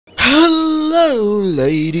Hello,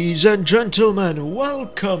 ladies and gentlemen,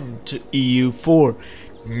 welcome to EU4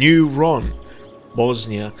 New Run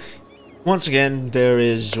Bosnia. Once again, there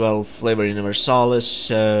is, well, Europa Universalis,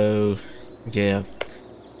 so yeah.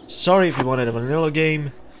 Sorry if you wanted a vanilla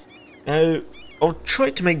game. Now, I'll try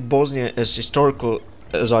to make Bosnia as historical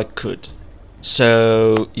as I could.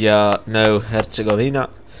 So, yeah, no Herzegovina.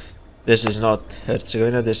 This is not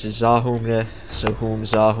Herzegovina, this is Zahumlje, so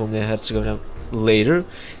Zahumlje, Herzegovina later.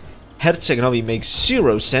 Herceg-Novi makes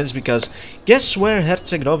zero sense because guess where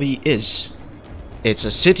Herceg-Novi is? It's a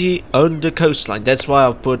city on the coastline. That's why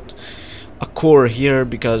I put a core here,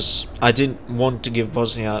 because I didn't want to give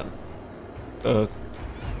Bosnia Kotor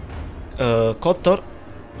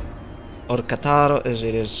or Kataro as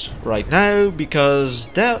it is right now, because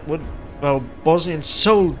that would, well, Bosnians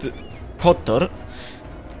sold Kotor,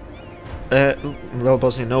 well,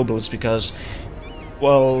 Bosnian nobles, because,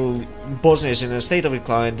 well, Bosnia is in a state of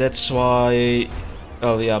decline. That's why,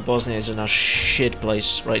 oh yeah, Bosnia is in a shit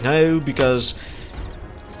place right now, because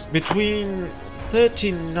between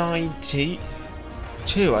 1392,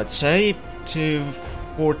 I'd say, to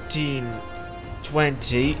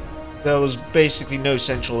 1420, there was basically no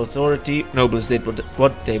central authority. Nobles did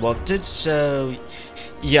what they wanted, so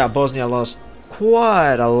yeah, Bosnia lost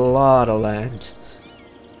quite a lot of land.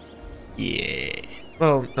 Yeah.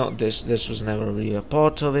 Well, not this. This was never really a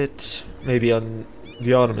part of it. Maybe on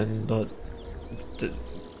the Ottoman, but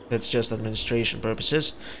that's just administration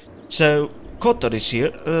purposes. So Kotor is here.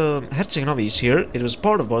 Herceg-Novi is here. It was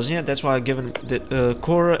part of Bosnia. That's why I've given the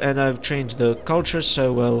core, and I've changed the culture.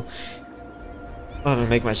 So, well, I'm gonna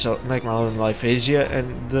make my own life easier.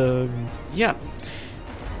 And yeah.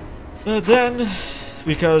 Then,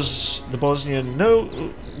 because the Bosnian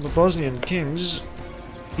kings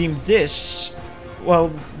deemed this.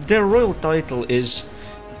 Well, their royal title is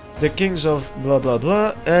the Kings of blah blah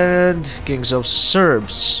blah and Kings of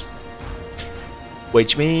Serbs,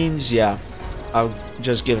 which means, yeah, I've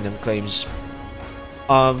just given them claims.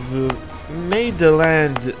 I've made the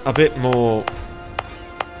land a bit more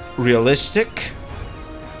realistic.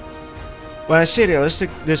 When I say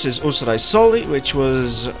realistic, this is Usrai-Soli, which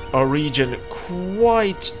was a region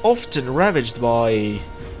quite often ravaged by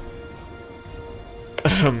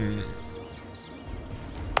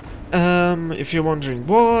if you're wondering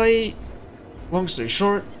why, long story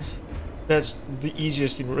short, that's the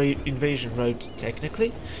easiest invasion route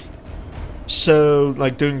technically. So,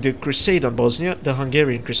 like during the Crusade on Bosnia, the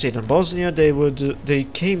Hungarian Crusade on Bosnia, they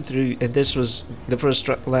came through, and this was the first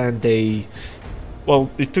land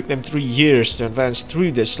well, it took them 3 years to advance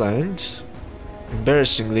through this land,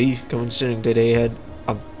 embarrassingly, considering that they had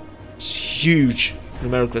a huge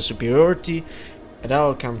numerical superiority. And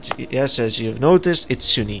I'll come to, yes, as you've noticed, it's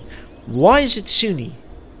Sunni. Why is it Sunni?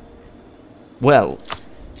 Well,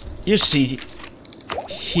 you see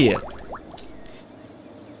here,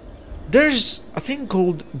 there's a thing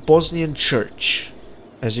called Bosnian Church,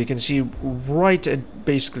 as you can see right at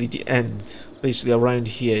basically the end, basically around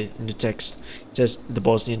here in the text, it says the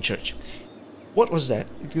Bosnian Church. What was that?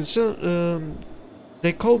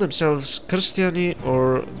 They call themselves Kristjani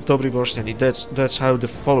or Dobri Bošnjani. That's how the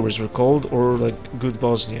followers were called, or like good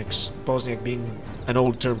Bosniaks. Bosniak being an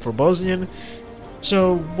old term for Bosnian.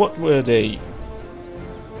 So what were they?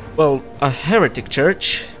 Well, a heretic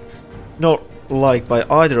church, not liked by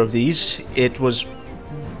either of these. It was,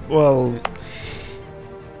 well,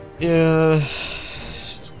 yeah.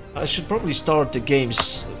 I should probably start the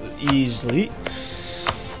games easily.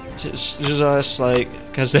 Just like,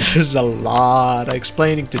 because there's a lot of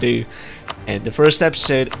explaining to do, and the first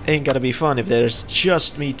episode ain't gonna be fun if there's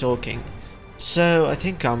just me talking. So I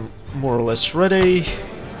think I'm more or less ready.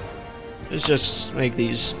 Let's just make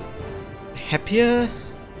these happier.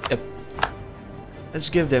 Yep. Let's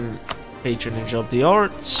give them patronage of the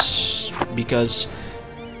arts, because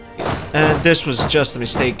this was just a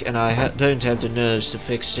mistake, and I don't have the nerves to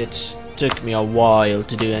fix it. Took me a while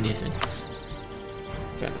to do anything.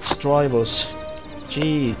 It's tribals.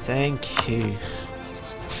 Gee, thank you.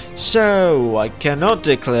 So, I cannot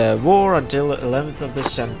declare war until 11th of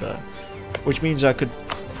December, which means I could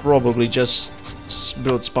probably just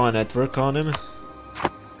build spy network on him.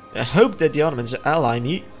 I hope that the Ottomans ally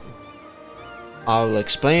me. I'll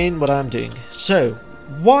explain what I'm doing. So,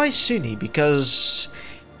 why Sunni? Because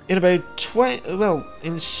in about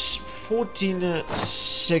in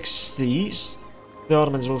 1460s, the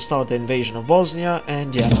Ottomans will start the invasion of Bosnia,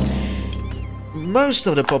 and yeah, most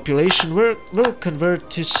of the population will convert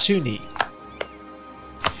to Sunni,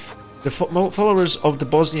 the followers of the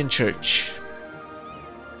Bosnian Church.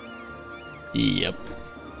 Yep.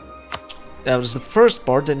 That was the first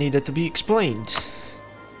part that needed to be explained.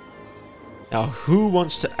 Now, who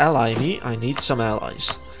wants to ally me? I need some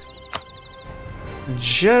allies.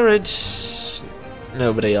 Jared...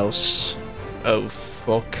 Nobody else. Oh,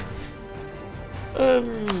 fuck.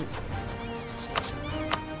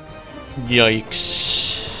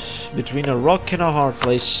 Yikes. Between a rock and a hard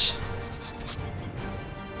place.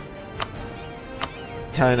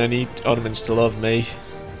 Kinda need Ottomans to love me.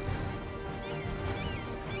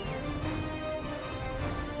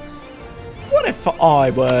 What if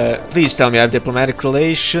I were... Please tell me I have diplomatic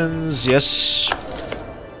relations. Yes.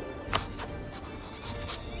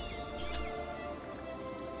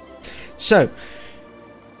 So,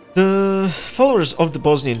 the followers of the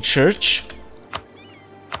Bosnian Church...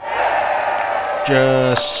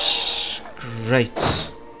 Just... great.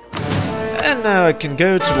 And now I can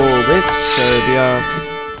go to war with Serbia.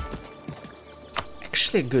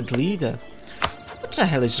 Actually a good leader. What the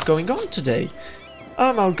hell is going on today?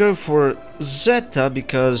 I'll go for Zeta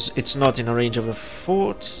because it's not in a range of a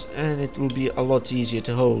fort and it will be a lot easier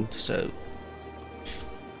to hold, so...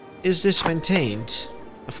 Is this maintained?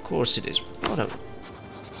 Of course it is. What a...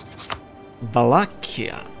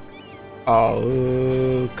 Wallachia.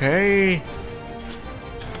 Okay.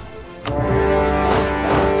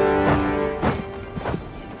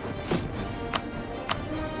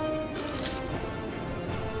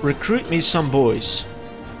 Recruit me some boys.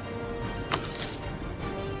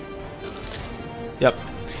 Yep.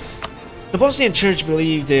 The Bosnian Church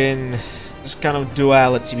believed in this kind of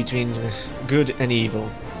duality between good and evil.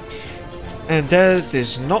 And that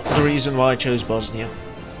is not the reason why I chose Bosnia.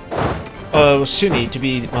 Sunni to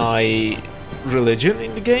be my religion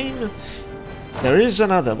in the game. There is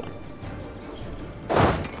another one.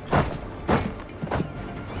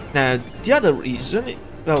 Now, the other reason,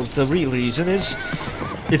 well, the real reason is,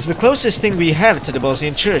 it's the closest thing we have to the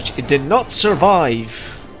Bosnian Church. It did not survive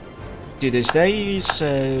to this day,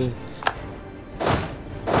 so...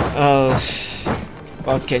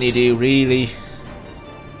 what can you do, really?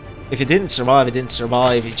 If it didn't survive, it didn't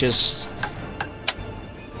survive. It just...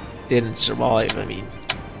 didn't survive, I mean.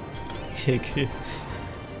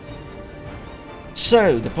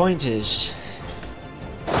 So, the point is...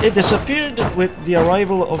 it disappeared with the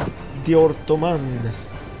arrival of the Ottoman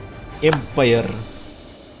Empire.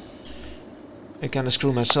 I kinda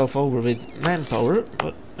screw myself over with manpower,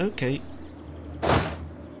 but okay.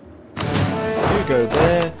 You go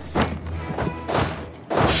there.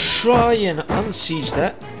 Try and unsiege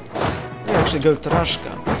that. You actually go to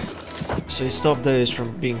Rashka. So you stop those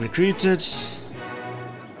from being recruited.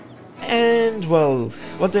 And, well,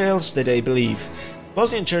 what else did they believe?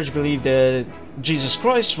 Bosnian Church believed that Jesus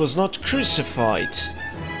Christ was not crucified.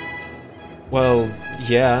 Well,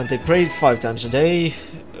 yeah, they prayed 5 times a day.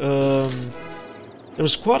 There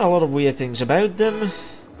was quite a lot of weird things about them,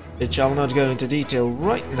 which I'll not go into detail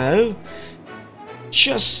right now.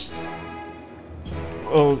 Just...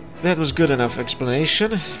 oh, that was good enough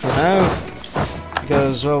explanation for now.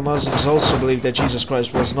 Because, well, Muslims also believe that Jesus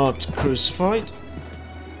Christ was not crucified.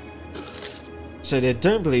 So they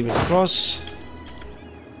don't believe in the cross.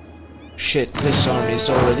 Shit, this army is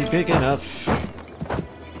already big enough.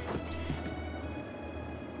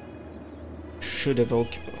 Should have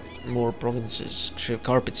occupied more provinces. Should have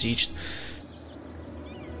carpet sieged.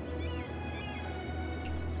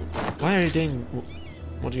 Why are you doing...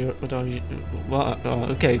 what are you... well,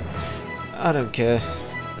 okay. I don't care.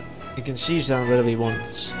 You can siege down whatever he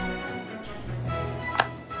wants.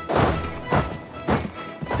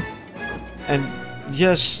 And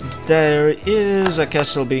yes, there is a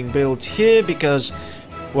castle being built here because,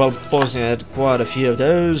 well, Bosnia had quite a few of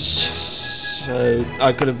those, so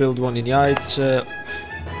I could have built one in Jajce.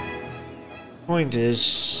 Point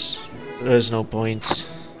is, there's no point.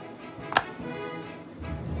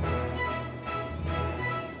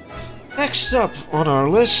 Next up on our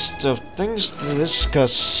list of things to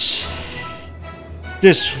discuss.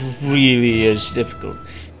 This really is difficult.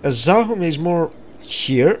 As Zahum is more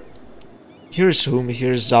here. Here's Hum,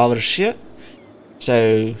 here's Završje.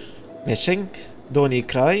 So, missing. Donji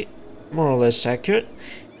Kraj, more or less accurate.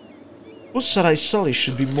 Hussite Soli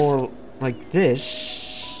should be more like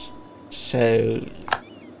this. So,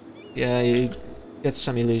 yeah, you get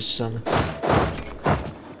some, you lose some.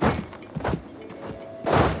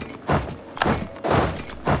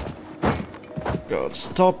 God,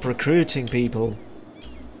 stop recruiting people.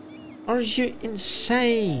 Are you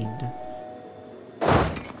insane?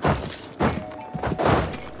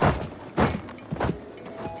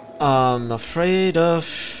 I'm afraid of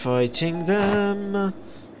fighting them.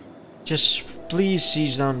 Just please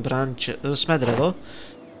siege down Smederevo.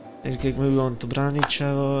 And we can move on to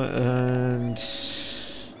Braničevo and...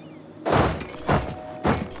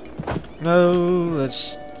 No,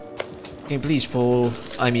 let's... Can you please pull?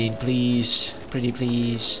 I mean, please. Pretty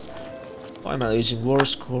please. Why am I losing war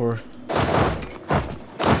score?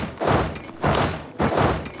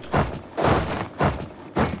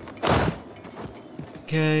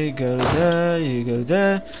 Okay, go there, you go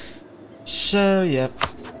there. So, yeah.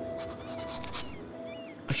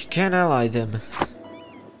 I can ally them.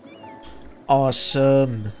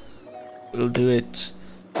 Awesome. We'll do it.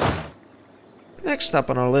 Next up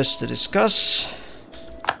on our list to discuss.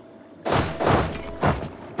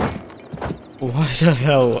 Why the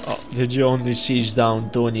hell did you only siege down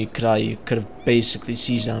Donji Kraj? You could have basically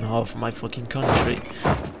sieged down half of my fucking country.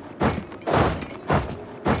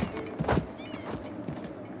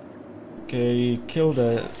 Okay, kill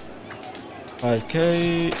the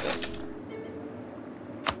 5k.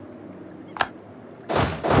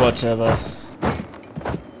 Whatever.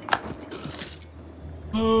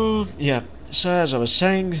 Oh, yeah. So as I was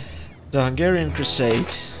saying, the Hungarian Crusade.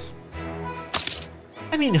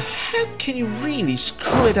 I mean, how can you really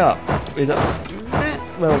screw it up with a...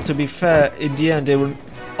 Well, to be fair, in the end they were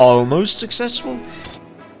almost successful.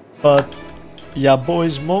 But, yeah,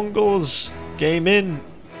 boys, Mongols came in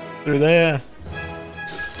through there.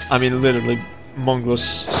 I mean, literally, Mongols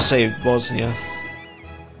saved Bosnia.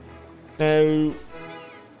 Now,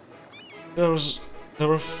 there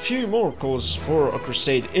were a few more calls for a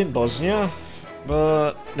crusade in Bosnia,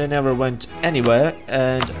 but they never went anywhere.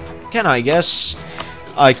 And can I guess?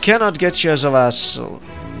 I cannot get you as a vassal.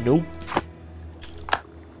 Nope.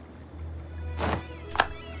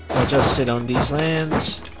 I'll just sit on these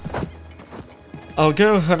lands. I'll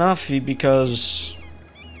go Hanafi because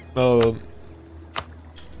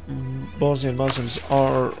Bosnian Muslims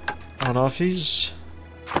are Hanafis.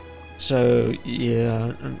 So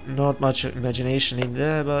yeah, not much imagination in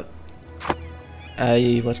there, but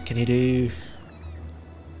hey, what can you do?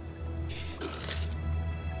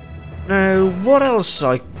 Now, what else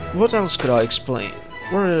could I explain?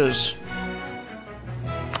 Whereas,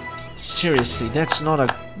 seriously, that's not a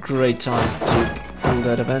great time to pull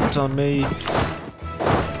that event on me.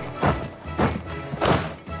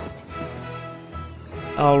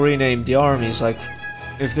 I'll rename the armies, like,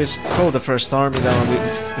 if this is called the First Army, then I'll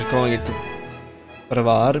be calling it the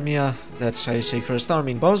Prva Armija. That's how you say First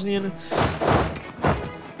Army in Bosnian.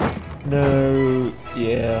 No,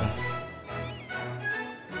 yeah.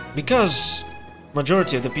 Because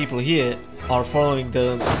majority of the people here are following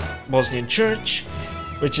the Bosnian Church,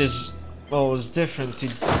 which is, well, is different to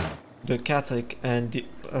the Catholic and the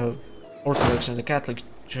Orthodox and the Catholic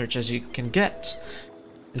Church as you can get.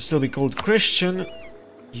 It'll still be called Christian.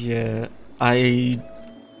 Yeah, I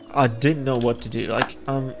didn't know what to do. Like,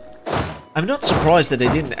 I'm not surprised that they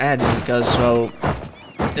didn't add it because, well,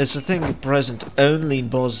 it's a thing present only in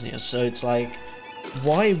Bosnia. So it's like,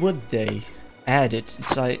 why would they add it?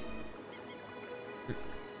 It's like,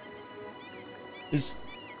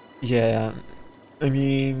 yeah. I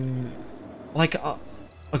mean, like,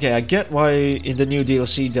 okay, I get why in the new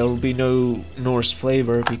DLC there will be no Norse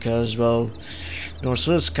flavor because, well, Norse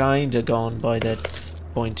was kinda gone by that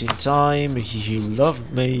point in time. You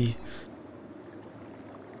love me.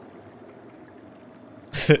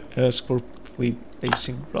 Ask for fleet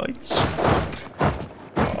basing rights.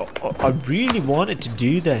 I really wanted to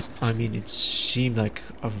do that. I mean, it seemed like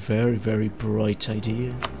a very, very bright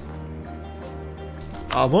idea.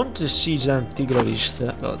 I want to siege down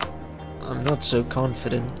Tigravista, but I'm not so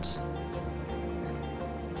confident.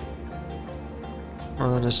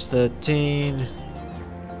 -13.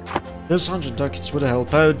 Those 100 ducats would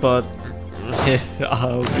help out, but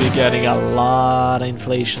I'll be getting a lot of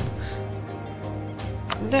inflation.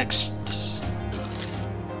 Next.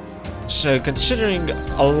 So, considering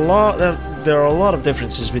a lot, there are a lot of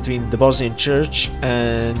differences between the Bosnian Church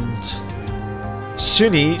and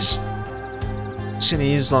Sunni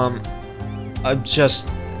Islam, I just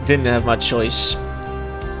didn't have much choice.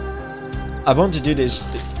 I want to do this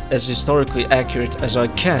as historically accurate as I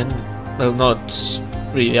can. Well, not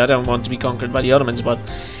really, I don't want to be conquered by the Ottomans, but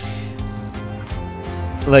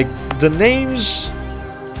like, the names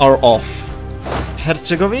are off.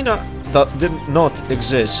 Herzegovina did not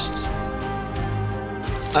exist.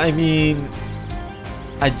 I mean,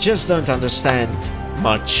 I just don't understand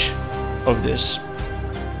much of this.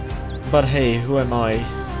 But hey, who am I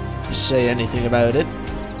to say anything about it?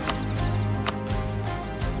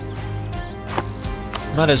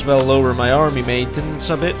 Might as well lower my army maintenance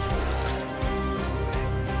a bit.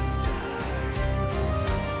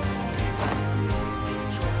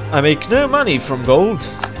 I make no money from gold,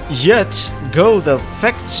 yet gold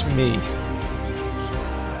affects me.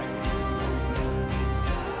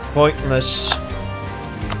 Pointless.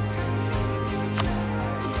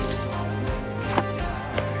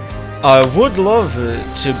 I would love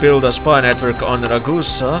to build a spy network on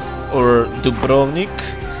Ragusa or Dubrovnik,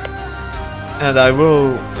 and I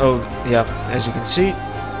will, oh yeah, as you can see,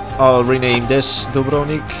 I'll rename this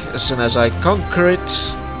Dubrovnik as soon as I conquer it,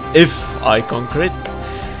 if I conquer it,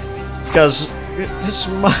 because this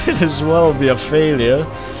might as well be a failure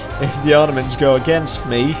if the Ottomans go against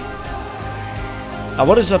me.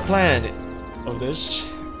 What is the plan of this?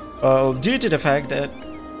 Well, due to the fact that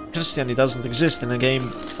Christianity doesn't exist in the game,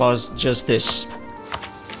 was just this.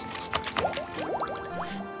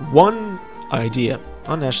 One idea,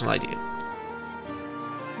 one national idea.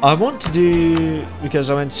 I want to do, because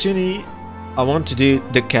I went Sunni, I want to do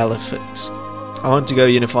the Caliphate. I want to go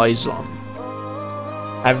unify Islam.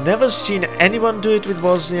 I've never seen anyone do it with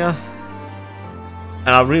Bosnia, and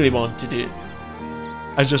I really want to do it.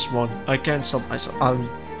 I can't stop myself.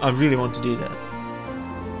 I really want to do that.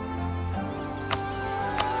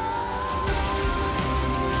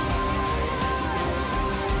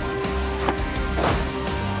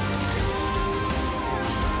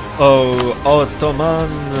 Oh,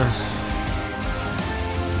 Ottoman.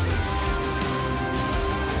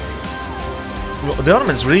 The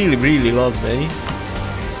Ottomans really love me.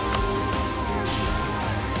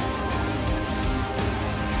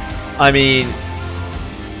 I mean,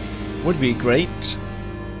 would be great,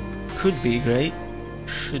 could be great,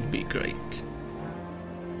 should be great.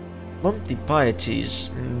 Monthly piety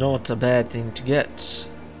is not a bad thing to get.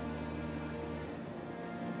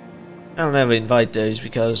 I'll never invite those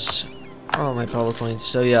because all my power points,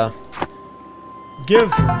 so yeah.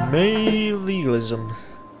 Give me legalism.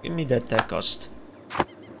 Give me that cost.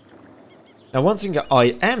 Now one thing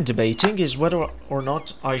I am debating is whether or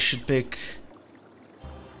not I should pick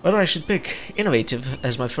innovative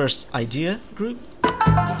as my first idea group.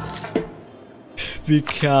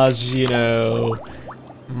 Because, you know,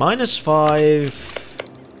 -5.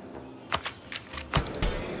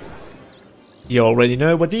 You already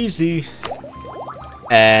know what these do.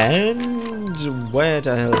 And where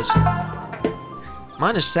the hell is it?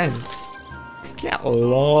 -10. Get a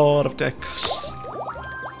lot of that cost.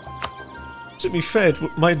 To be fair,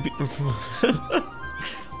 it might be.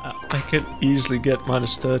 I can easily get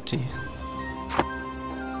 -30.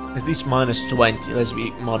 At least -20, let's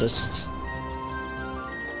be modest.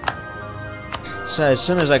 So as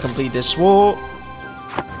soon as I complete this war,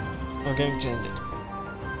 I'm going to end it.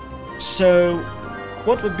 So,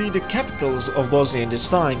 what would be the capitals of Bosnia in this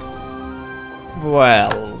time?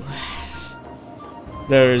 Well,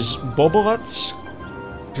 there's Bobovac,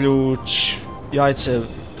 Ključ, Jajce,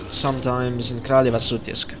 sometimes in Kraljeva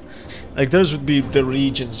Sutjeska. Like, those would be the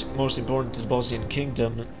regions most important to the Bosnian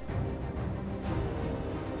kingdom.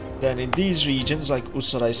 Then in these regions, like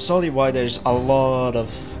Usarai Soli, why there's a lot of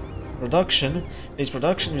production, this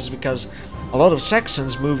production is because a lot of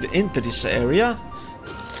Saxons moved into this area.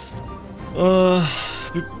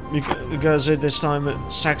 Because at this time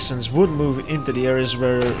Saxons would move into the areas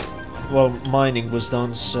where, well, mining was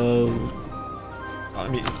done, so I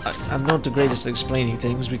mean, I'm not the greatest at explaining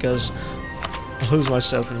things because I lose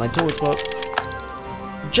myself in my thoughts, but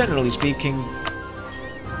generally speaking,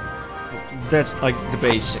 that's like the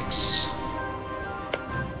basics.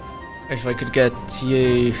 If I could get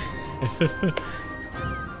you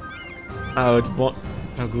I would want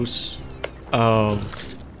a goose.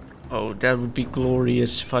 Oh, that would be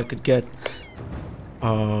glorious if I could get.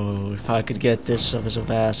 Oh, if I could get this as a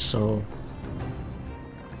vassal.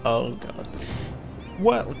 Oh god.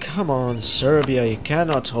 Well, come on, Serbia, you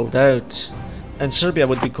cannot hold out. And Serbia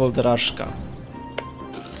would be called Rashka.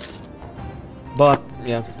 But,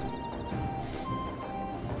 yeah.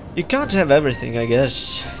 You can't have everything, I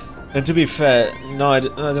guess. And to be fair, no, I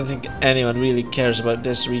don't think anyone really cares about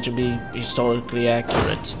this region being historically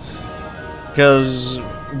accurate. Because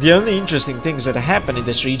the only interesting things that happen in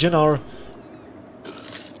this region are...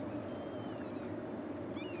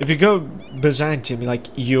 If you go Byzantium, like,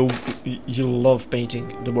 you love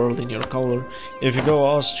painting the world in your color. If you go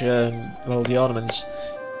Austria and, well, the Ottomans,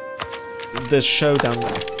 this showdown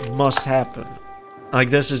must happen. Like,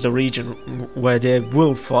 this is the region where they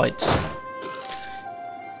will fight.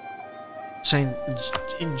 So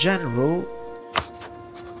in general,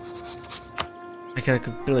 I got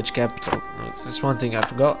a village capital. That's one thing I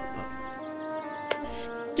forgot.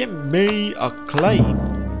 Give me a claim.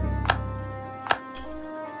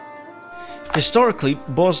 Historically,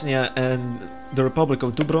 Bosnia and the Republic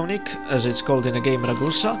of Dubrovnik, as it's called in the game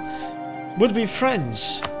Ragusa, would be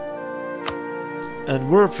friends. And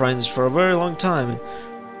were friends for a very long time.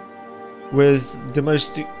 With the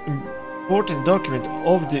most important document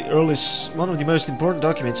of the one of the most important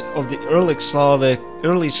documents of the early Slav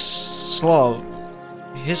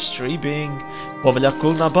history being Povelja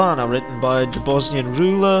Kulnabana, written by the Bosnian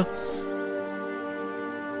ruler.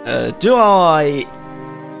 Do I...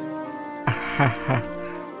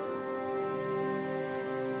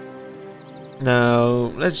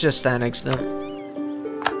 No, let's just annex them.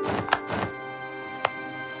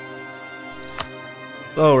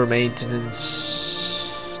 Lower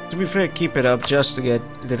maintenance. To be fair, keep it up just to get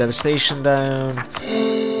the devastation down.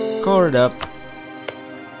 Core it up.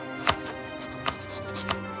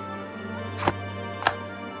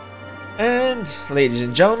 And, ladies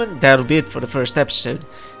and gentlemen, that'll be it for the first episode.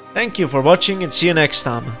 Thank you for watching and see you next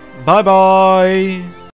time. Bye bye!